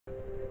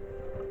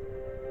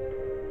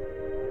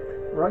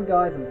Right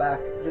guys, I'm back.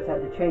 Just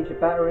had to change the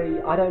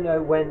battery. I don't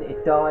know when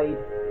it died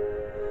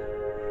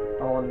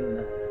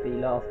on the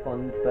last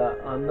one, but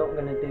I'm not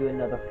going to do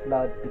another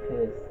flood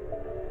because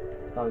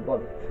I can't be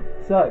bothered.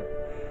 So,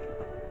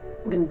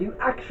 we're going to do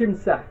action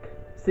sack.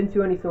 Since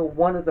you only saw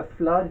one of the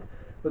flood,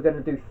 we're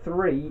going to do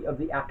 3 of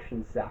the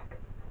action sack.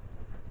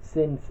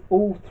 Since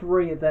all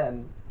 3 of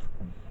them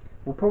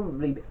will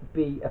probably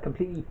be a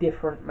completely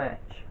different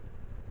match,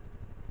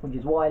 which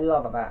is what I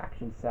love about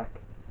action sack.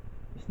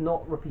 It's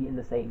not repeating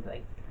the same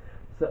thing.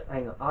 So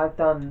hang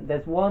on,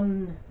 there's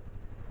one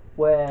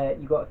where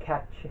you got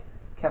to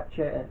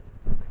capture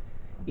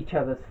each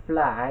other's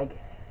flag,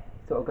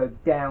 sort of go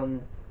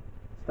down,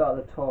 start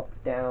at the top,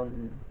 down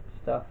and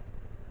stuff,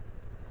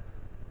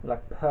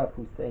 like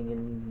purple thing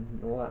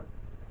and all that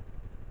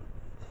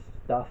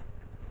stuff.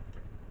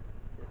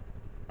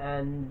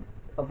 And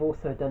I've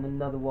also done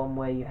another one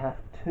where you have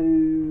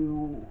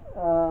to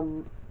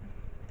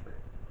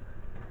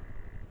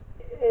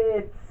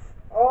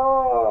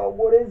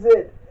what is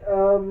it?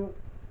 Oh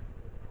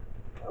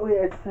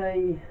yeah, it's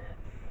a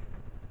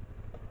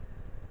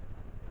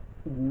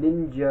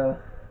ninja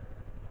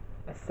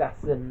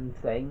assassin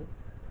thing.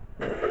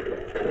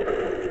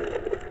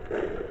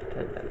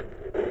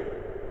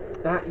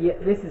 Yeah,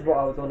 this is what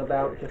I was on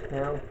about just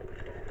now.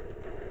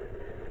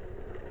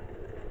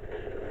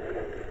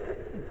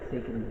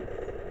 Taking this.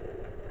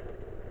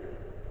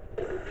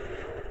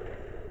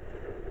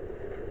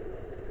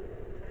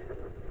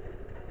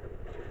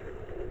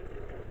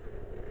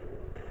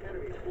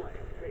 Enemy flank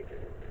taken.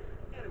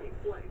 Enemy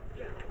flank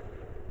down.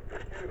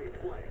 Enemy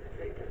flank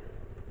taken.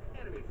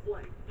 Enemy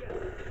flank down.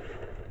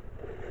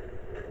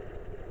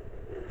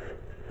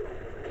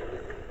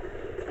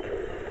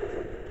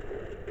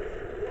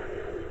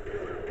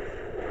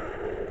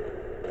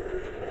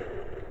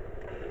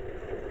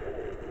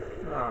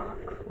 Ah,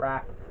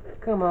 crap.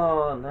 Come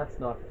on, that's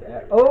not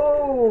fair.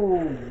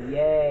 Oh,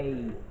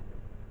 yay.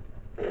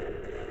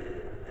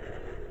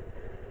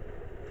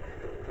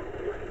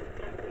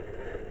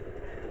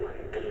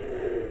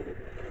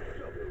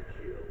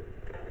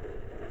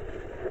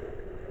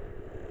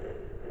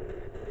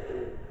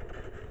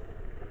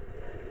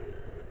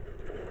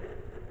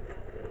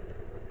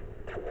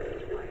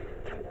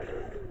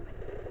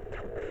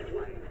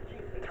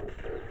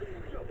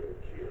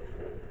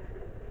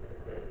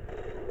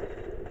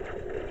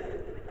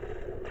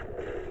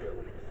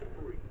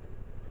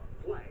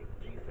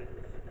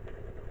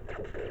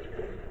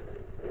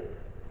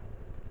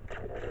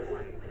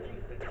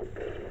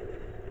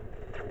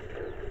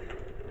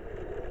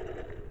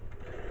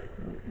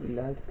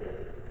 Reload.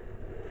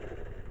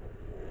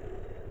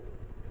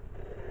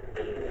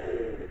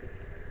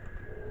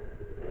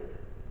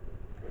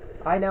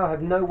 I now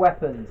have no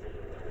weapons.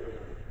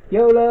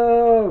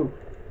 YOLO!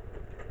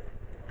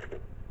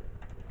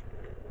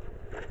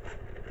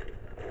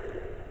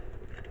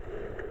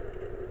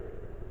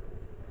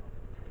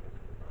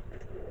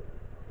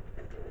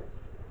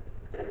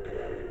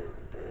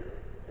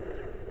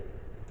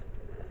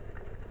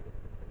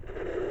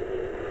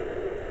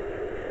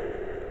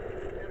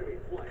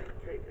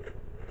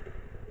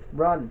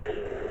 Run.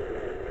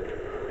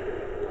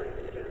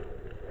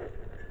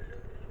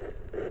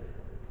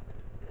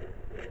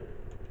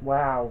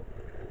 Wow.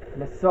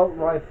 An assault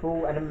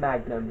rifle and a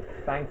magnum.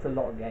 Thanks a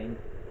lot, game.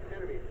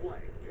 Enemy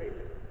flank taken.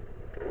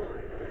 5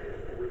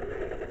 minutes remain.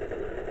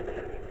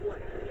 Enemy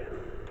flank down.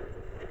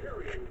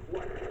 Carrying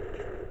flank.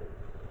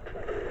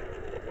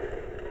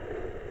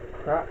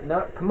 Crap,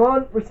 no, come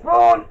on,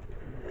 respawn!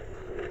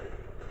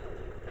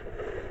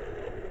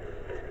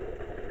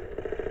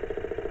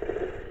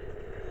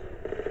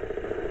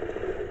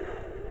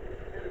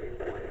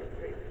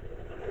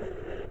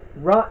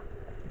 Run!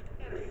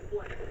 Enemy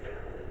flank down.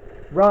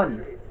 Run!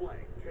 Enemy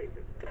flank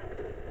taken.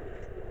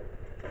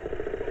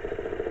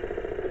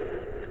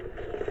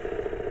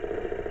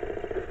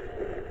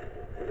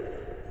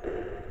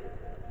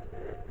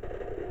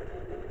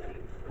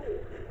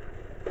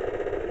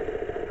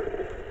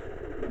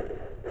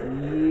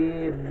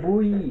 Yeah,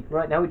 boy!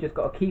 Right, now we just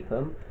got to keep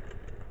them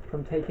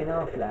from taking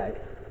our flag.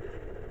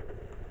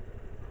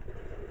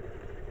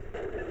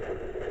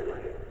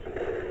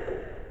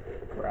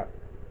 Crap.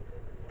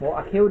 Well,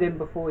 I killed him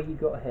before he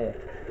got here.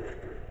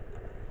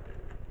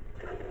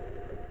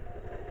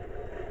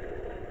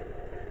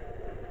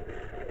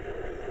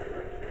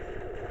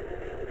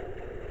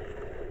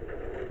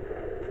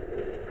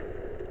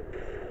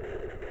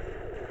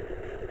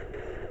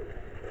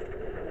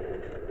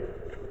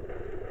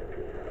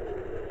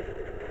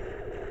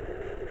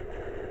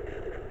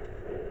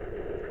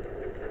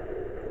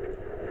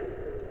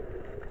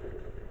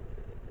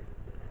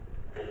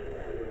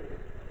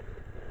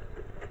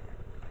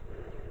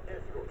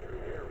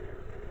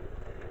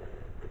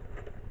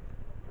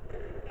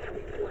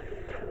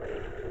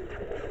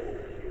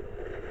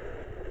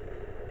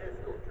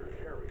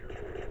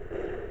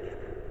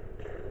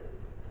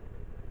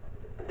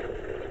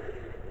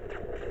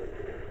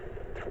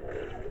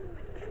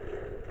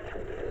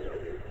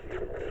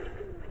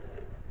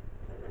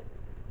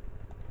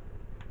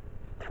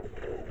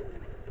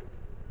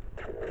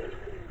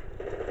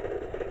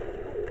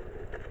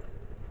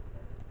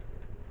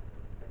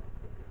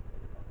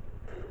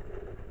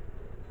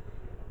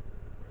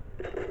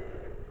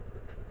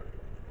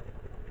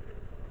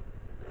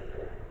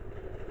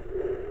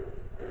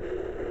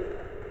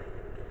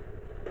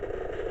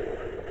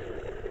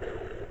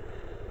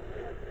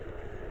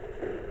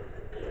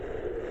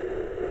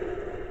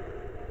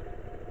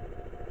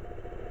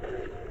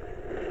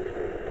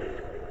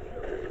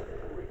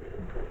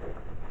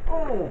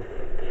 Oh!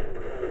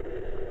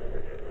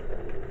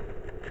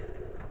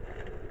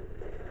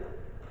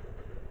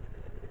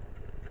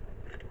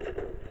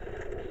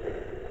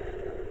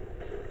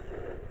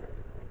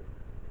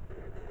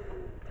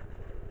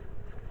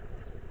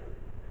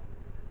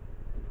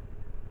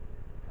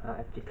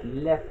 I've just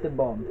left a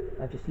bomb.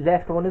 I've just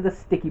left one of the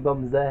sticky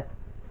bombs there.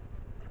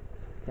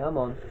 Come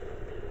on.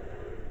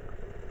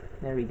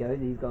 There he goes,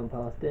 he's gone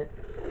past it.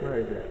 Where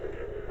is it?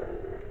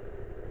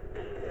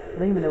 I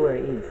don't even know where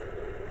it is.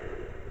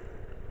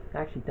 I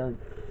actually don't.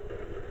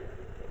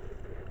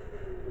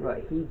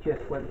 Right, he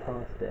just went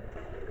past it.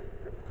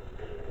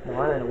 No,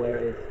 I don't know where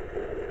it is.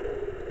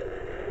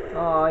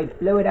 Oh, he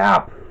blew it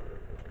up!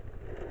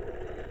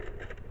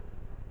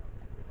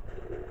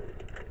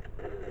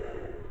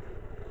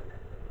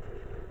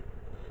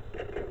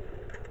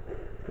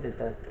 Put it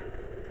there.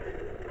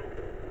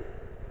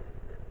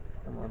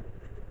 Come on.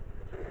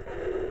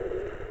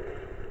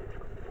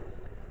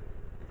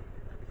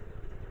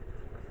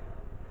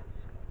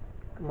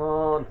 Come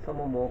on,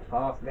 someone walk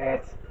past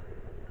it.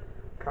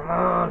 Come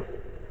on.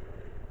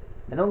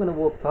 They're not going to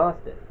walk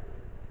past it.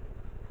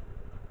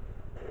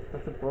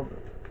 That's the problem.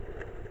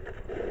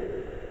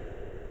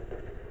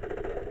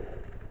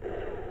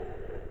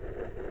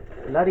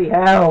 Bloody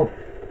hell!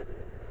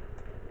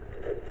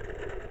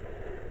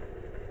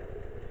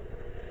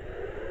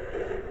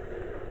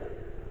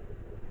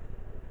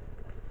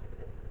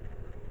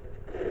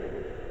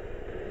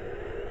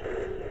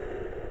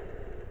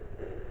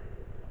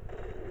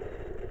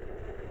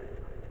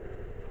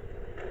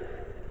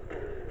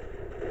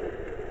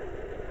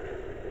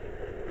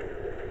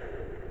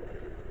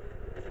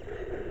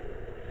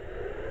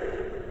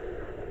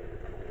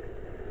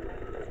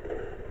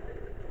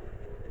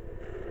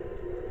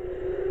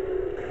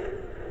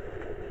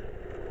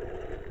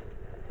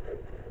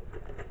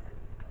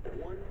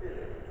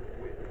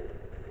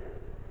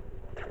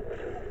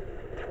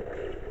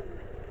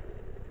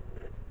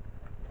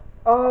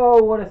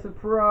 Oh, what a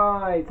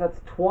surprise! That's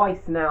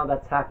twice now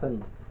that's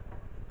happened.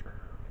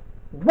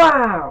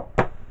 Wow!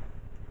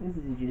 This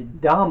is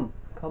just dumb.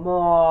 Come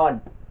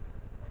on!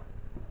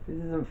 This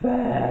isn't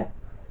fair.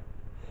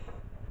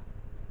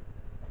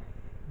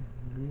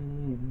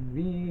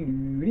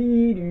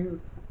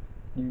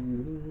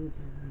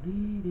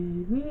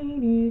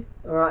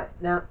 Alright,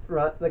 now,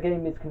 right, the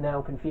game is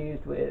now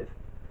confused with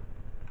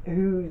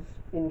who's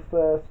in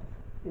first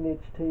in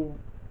each team.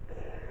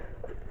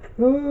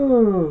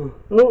 Oh,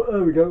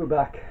 there we go, we're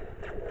back.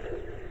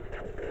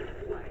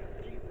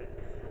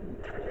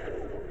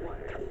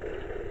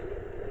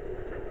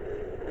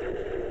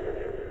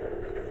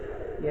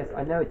 Yes,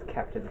 I know it's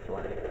capture the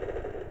flag.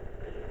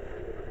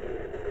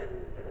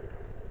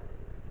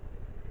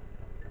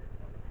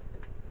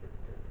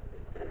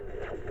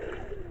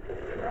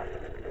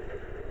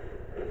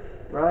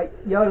 Right,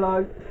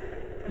 YOLO!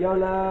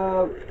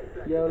 YOLO!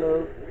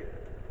 YOLO!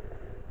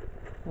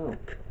 Oh.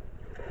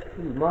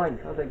 This is mine,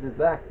 I'll take this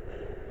back.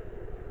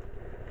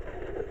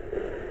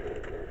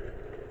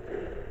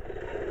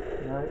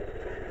 No.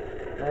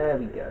 There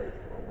we go.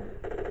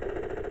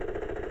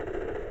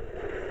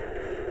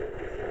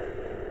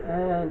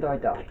 And I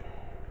died.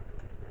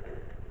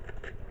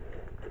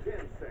 10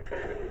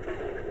 seconds.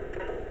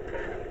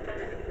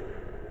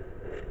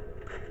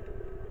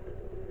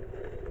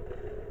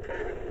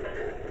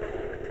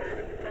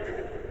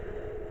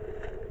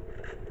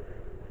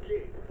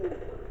 Game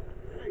over.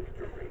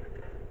 Victory.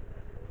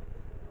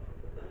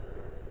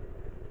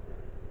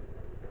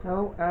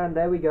 Oh, and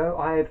there we go.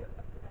 I've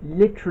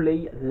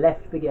literally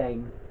left the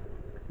game.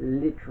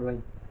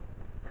 Literally.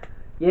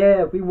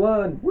 Yeah, we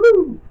won!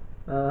 Woo!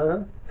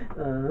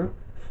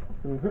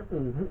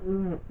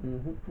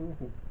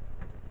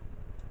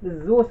 This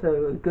is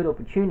also a good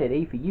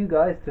opportunity for you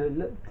guys to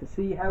look to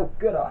see how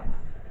good I am,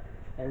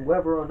 and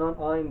whether or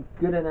not I'm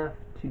good enough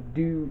to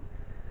do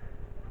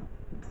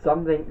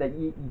something that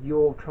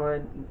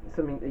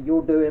something that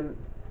you're doing,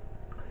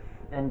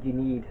 and you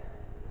need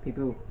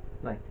people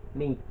like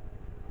me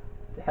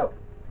to help.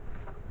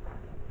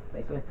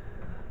 Basically.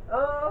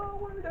 Oh,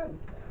 what are we doing?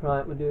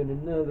 Right, we're doing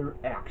another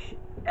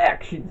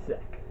action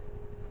sec.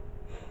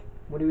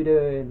 What are we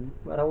doing?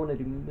 I don't want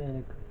to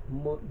do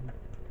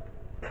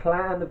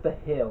Clan of the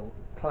Hill.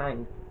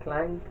 Clang.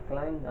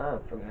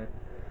 Oh, okay.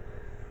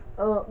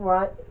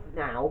 Right,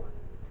 now,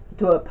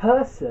 to a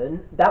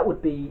person, that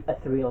would be a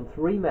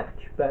 3-on-3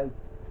 match, but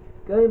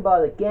going by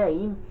the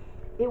game,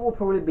 it will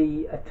probably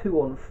be a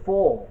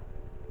 2-on-4.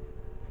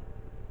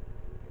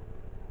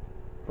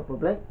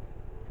 Probably.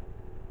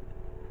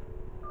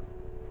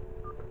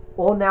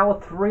 Or now a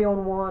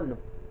 3-on-1.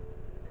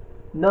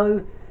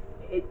 No,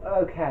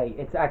 okay,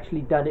 it's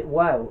actually done it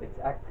well.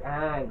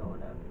 Hang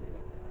on a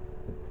minute.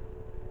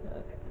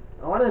 Okay.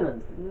 I don't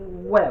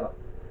understand. Whatever.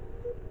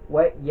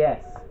 Wait,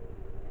 yes.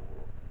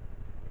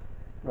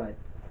 Right.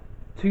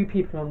 2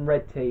 people on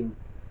red team.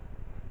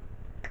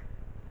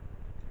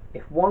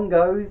 If one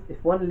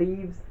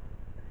leaves,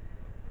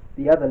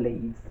 the other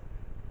leaves.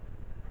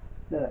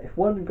 No, if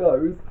one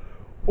goes,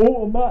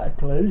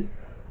 automatically,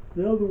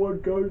 the other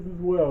one goes as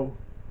well.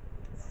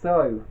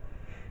 So,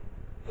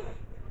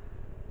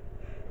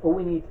 All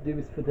we need to do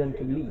is for them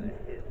to leave.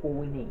 That's all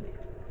we need.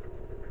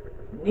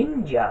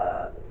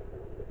 Ninja!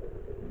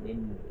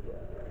 Ninja.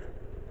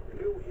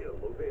 New hill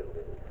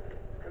available.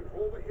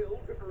 Control the hill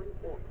to earn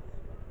points.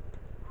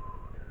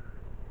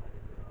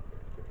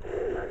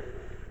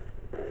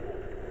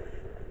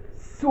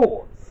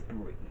 Sword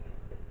spree.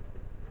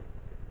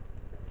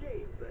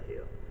 Gain the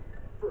hill.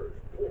 First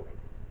point.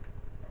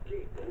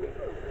 Gain the lead.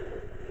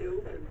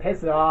 Hill can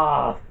Piss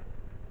off!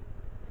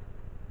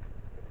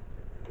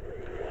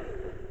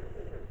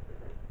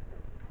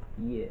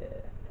 Yeah.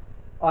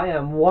 I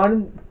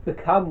am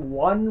become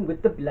one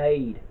with the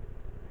blade.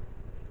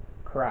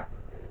 Crap.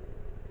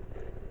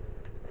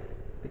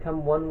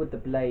 Become one with the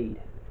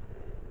blade.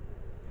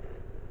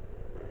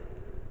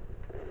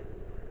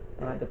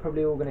 Alright, they're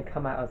probably all going to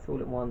come at us all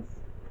at once.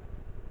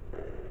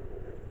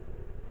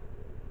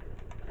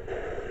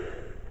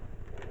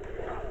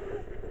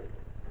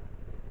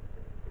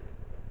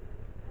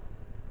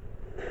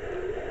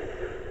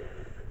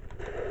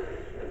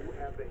 you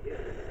have the hill.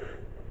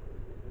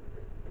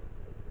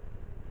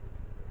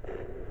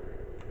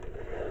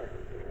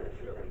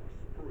 Killing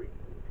spree.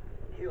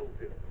 Hill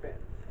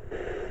defense.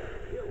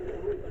 Hill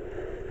rule.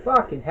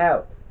 Fucking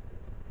hell.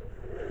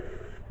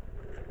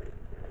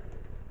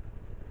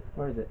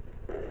 Where is it?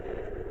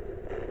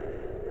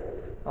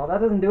 Oh, that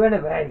doesn't do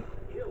anything.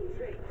 Hill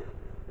chase.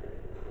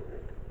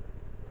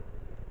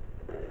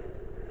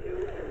 Hill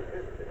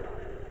contested.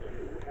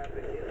 You have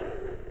the hill.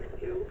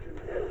 Hill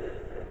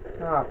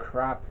contested. Oh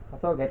crap. I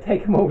thought I'd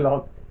take them all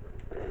on.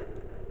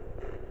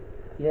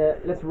 Yeah,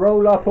 let's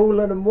roll up all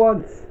of them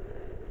once.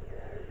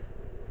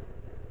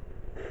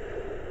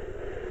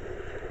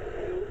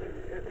 Hill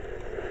contested.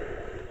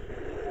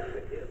 You have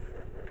the hill.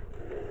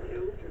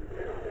 Hill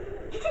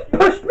contested. You just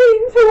pushed me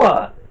into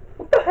her!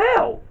 What the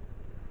hell?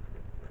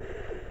 What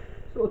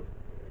sort of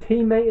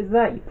teammate is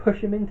that? You push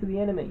him into the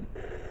enemy.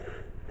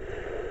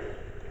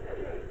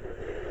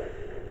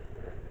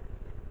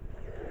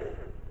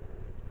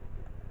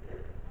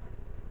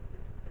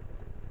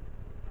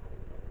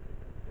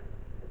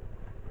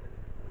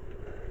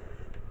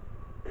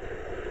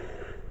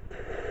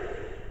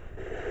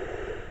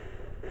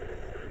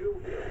 New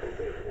hill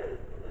available.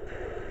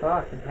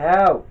 Fucking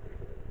hell.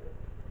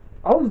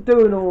 I was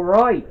doing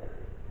alright.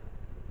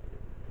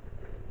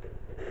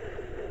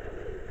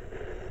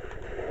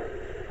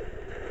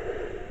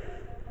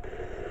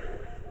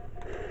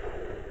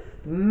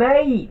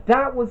 Mate,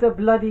 that was a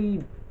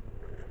bloody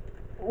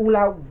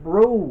all-out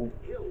brawl.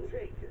 Hill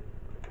taken.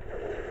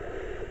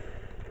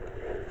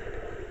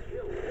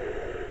 Hill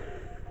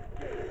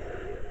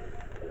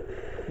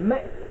taken.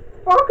 Mate,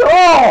 fuck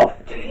off!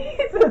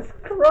 Jesus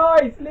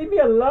Christ, leave me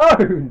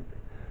alone!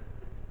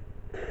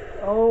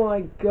 Oh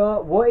my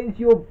god, what is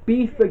your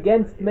beef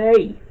against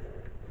me?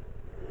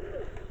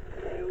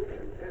 Hill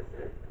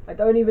contested. I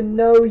don't even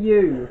know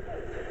you. You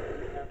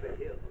have the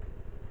hill.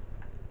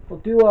 Or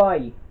do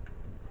I?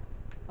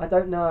 I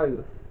don't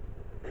know.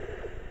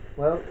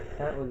 Well,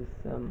 that was,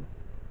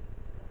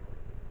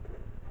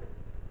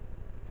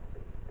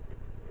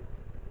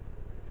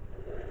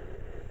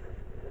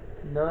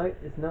 no,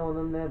 there's no one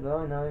on there that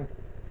I know.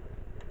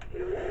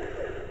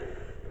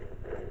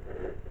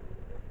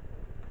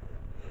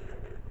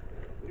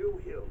 New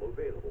hill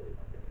available.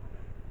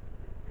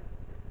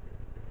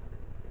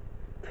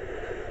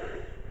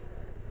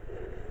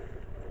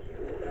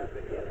 You have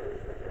the hill.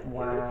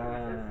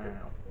 Wow.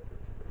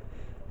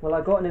 Well,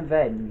 I got an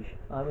Avenge.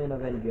 I'm an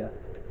Avenger.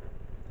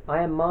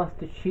 I am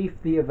Master Chief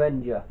the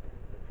Avenger.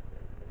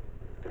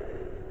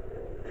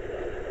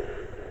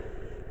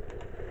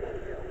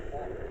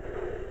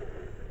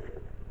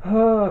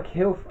 Oh,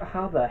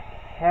 how the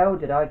hell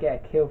did I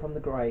get a kill from the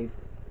grave?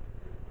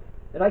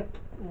 Did I?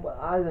 Well,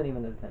 I don't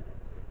even understand.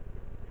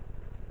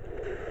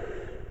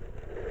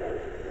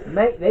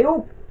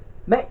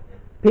 Mate,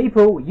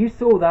 people, you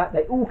saw that.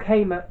 They all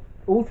came at,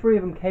 all three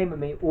of them came at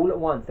me all at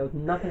once. There was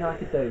nothing I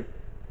could do.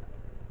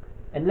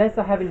 Unless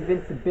I have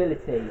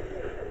invincibility.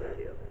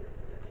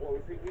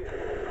 Closing in.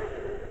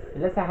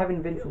 Unless I have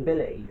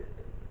invincibility,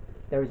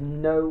 there was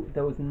no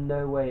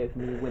way of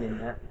me winning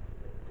that.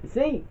 You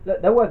see?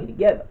 Look, they're working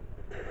together.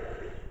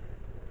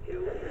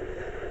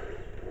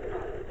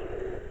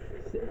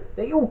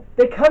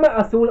 They come at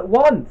us all at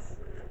once.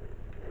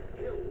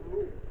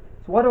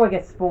 So why do I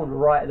get spawned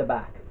right at the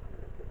back?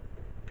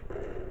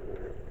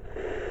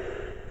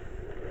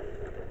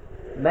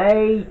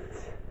 Mate,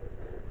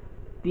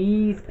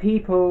 these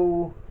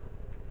people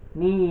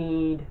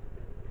need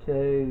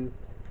to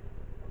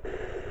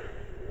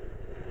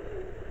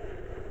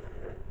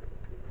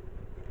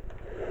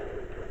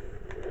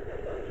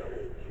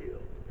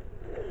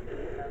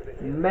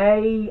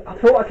I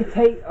thought I could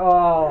take.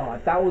 Oh,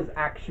 that was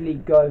actually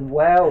going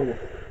well.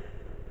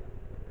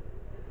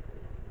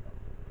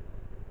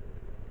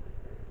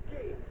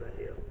 Gain the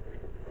hill.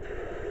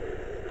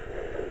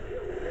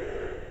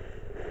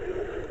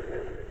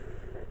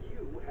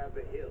 You have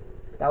the hill.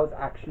 That was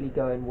actually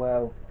going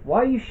well.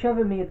 Why are you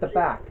shoving me at the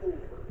back?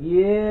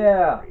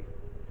 Yeah.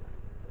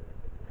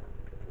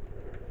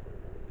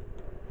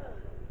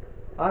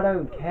 I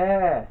don't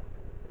care.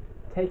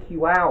 take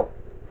you out.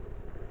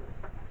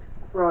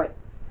 Right.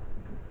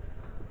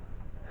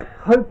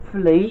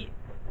 Hopefully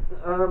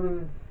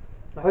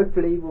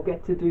we'll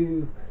get to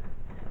do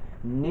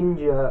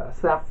Ninja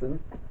Assassin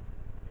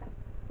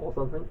or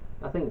something.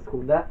 I think it's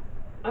called that.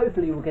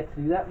 Hopefully we'll get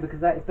to do that, because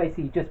that is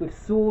basically just with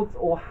swords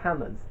or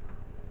hammers.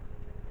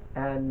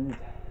 And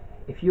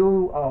if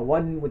you are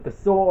one with the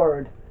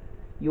sword,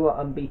 you are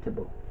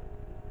unbeatable.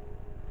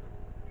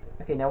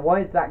 Okay, now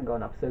why has that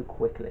gone up so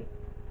quickly?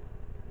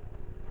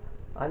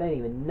 I don't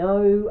even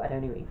know. I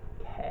don't even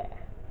care.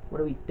 What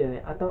are we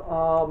doing? I don't.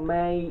 Oh,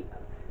 mate.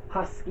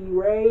 Husky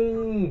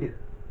Raid.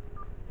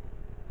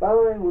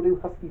 Fine, we'll do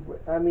Husky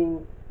Raid. I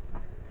mean,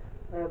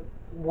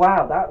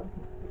 wow, that.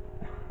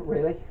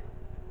 Really?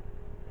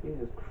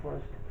 Jesus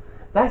Christ.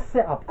 That's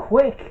set up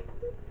quick.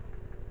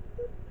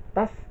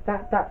 That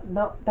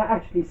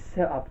actually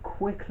set up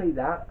quickly,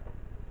 that.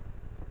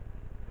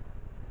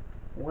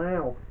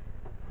 Wow.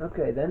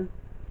 Okay then.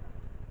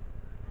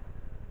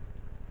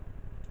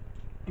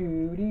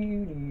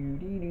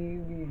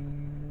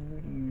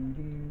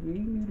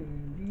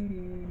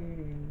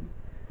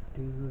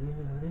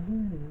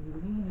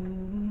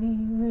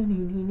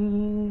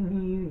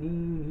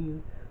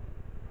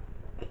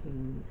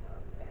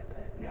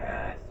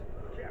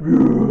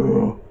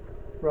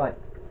 Right.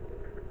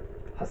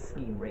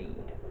 Husky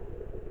Raid.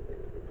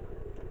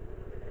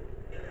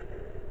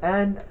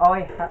 And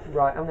I have.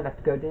 Right, I'm gonna have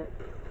to go down.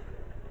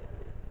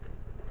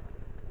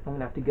 I'm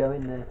gonna have to go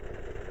in there.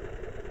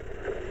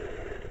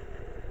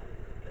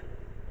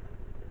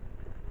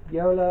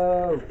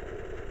 YOLO!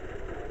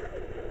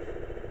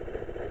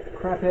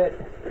 Crap it.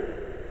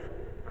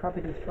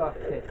 Crappity fuck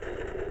it.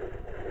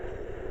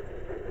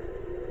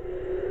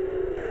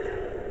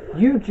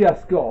 You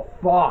just got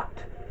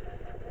fucked!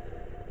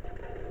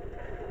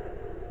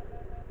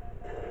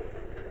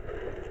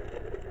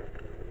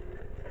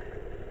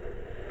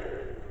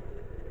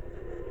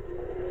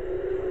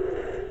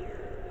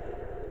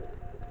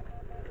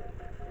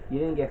 You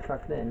didn't get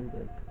fucked then,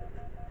 but...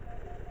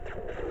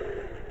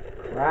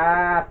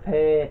 Crap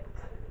it!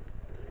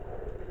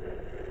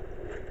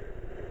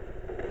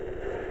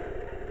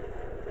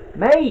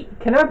 Mate,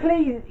 can I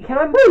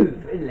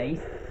move at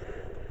least?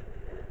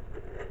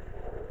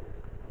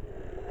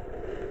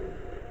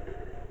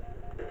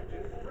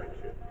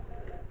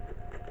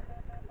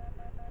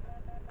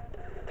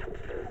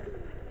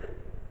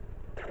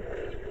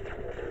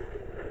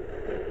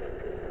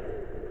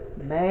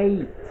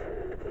 Mate!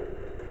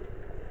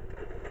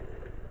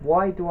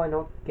 Why do I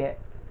not get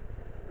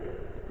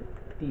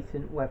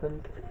decent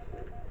weapons?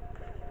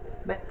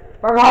 Mate,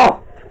 fuck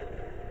off!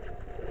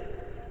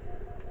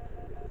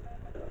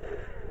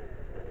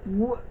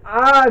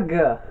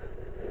 Ugh!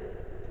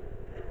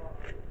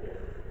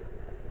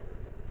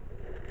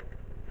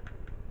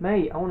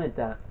 Mate, I wanted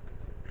that.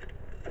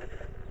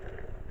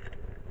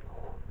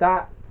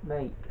 That,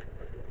 mate.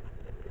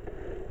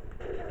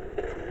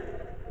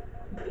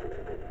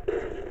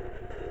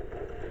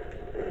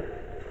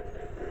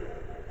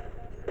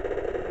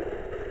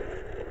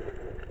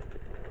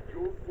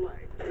 Your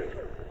flag.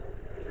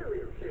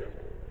 Carrier kill.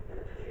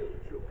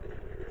 Killjoy.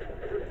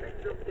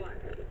 Protect your flag.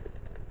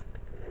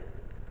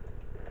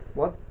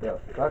 What the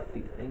fuck do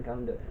you think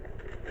I'm doing?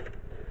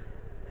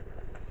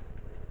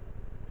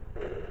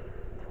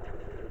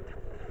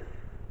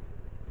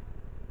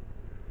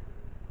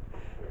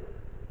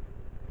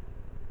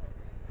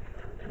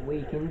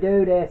 We can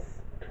do this.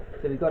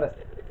 So we got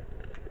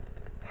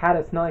had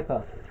a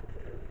sniper.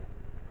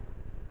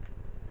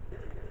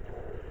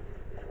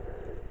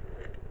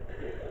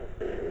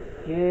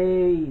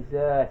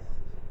 Jesus.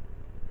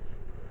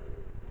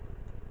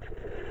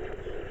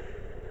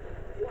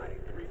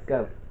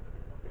 Go.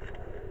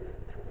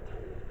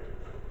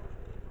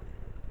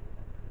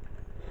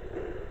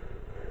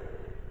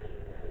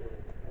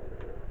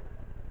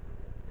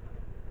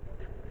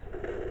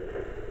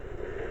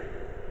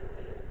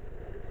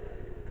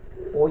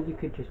 Or you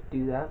could just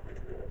do that.